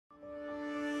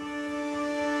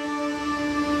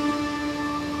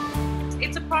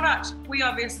product, we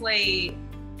obviously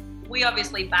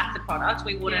back the product.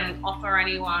 We wouldn't offer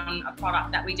anyone a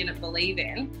product that we didn't believe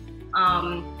in.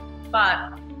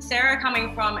 But Sarah,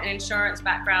 coming from an insurance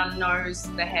background, knows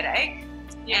the headache.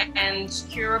 Yeah. And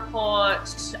Q Report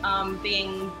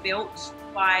being built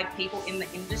by people in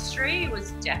the industry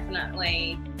was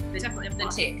definitely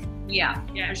the tick. Yeah,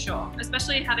 for sure.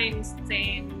 Especially having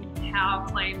seen how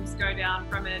claims go down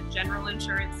from a general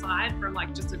insurance side, from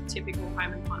like just a typical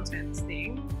home and contents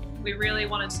thing. We really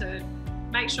wanted to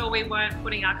make sure we weren't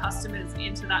putting our customers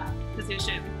into that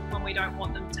position when we don't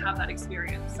want them to have that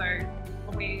experience. So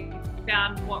when we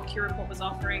found what Q Report was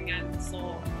offering and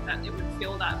saw that it would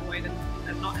fill that void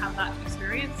and not have that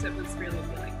experience, it was really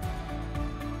appealing.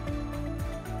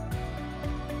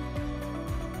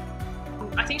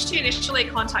 I think she initially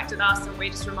contacted us and we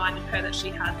just reminded her that she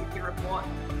had the Q Report.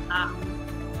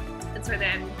 And so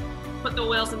then put the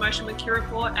wheels in motion with Q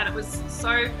Report, and it was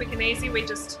so quick and easy. We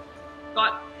just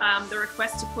got the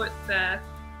request to put the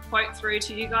quote through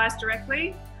to you guys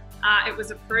directly. It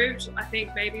was approved, I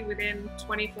think maybe within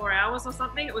 24 hours or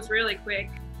something. It was really quick,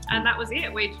 and that was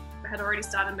it. We had already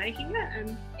started making it,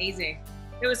 and easy.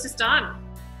 It was just done.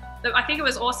 I think it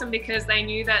was awesome because they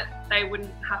knew that they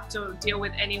wouldn't have to deal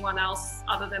with anyone else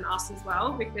other than us as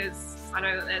well, because I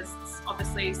know that there's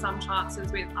obviously some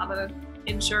chances with other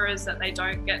insurers that they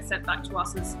don't get sent back to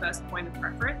us as first point of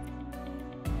preference.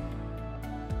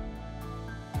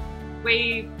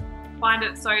 We find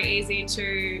it so easy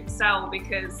to sell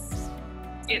because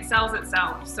it sells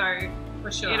itself. So for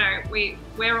sure, you know,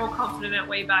 we're all confident,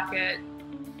 we back it,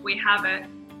 we have it.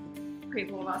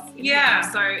 People of us in here.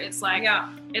 So it's like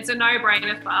it's a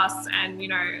no-brainer for us, and you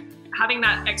know, having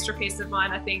that extra peace of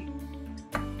mind, I think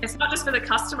it's not just for the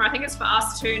customer, I think it's for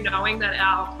us too, knowing that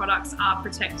our products are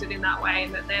protected in that way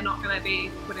and that they're not going to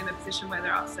be put in a position where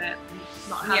they're upset and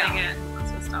not having it and that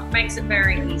sort of stuff. Makes it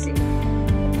very easy.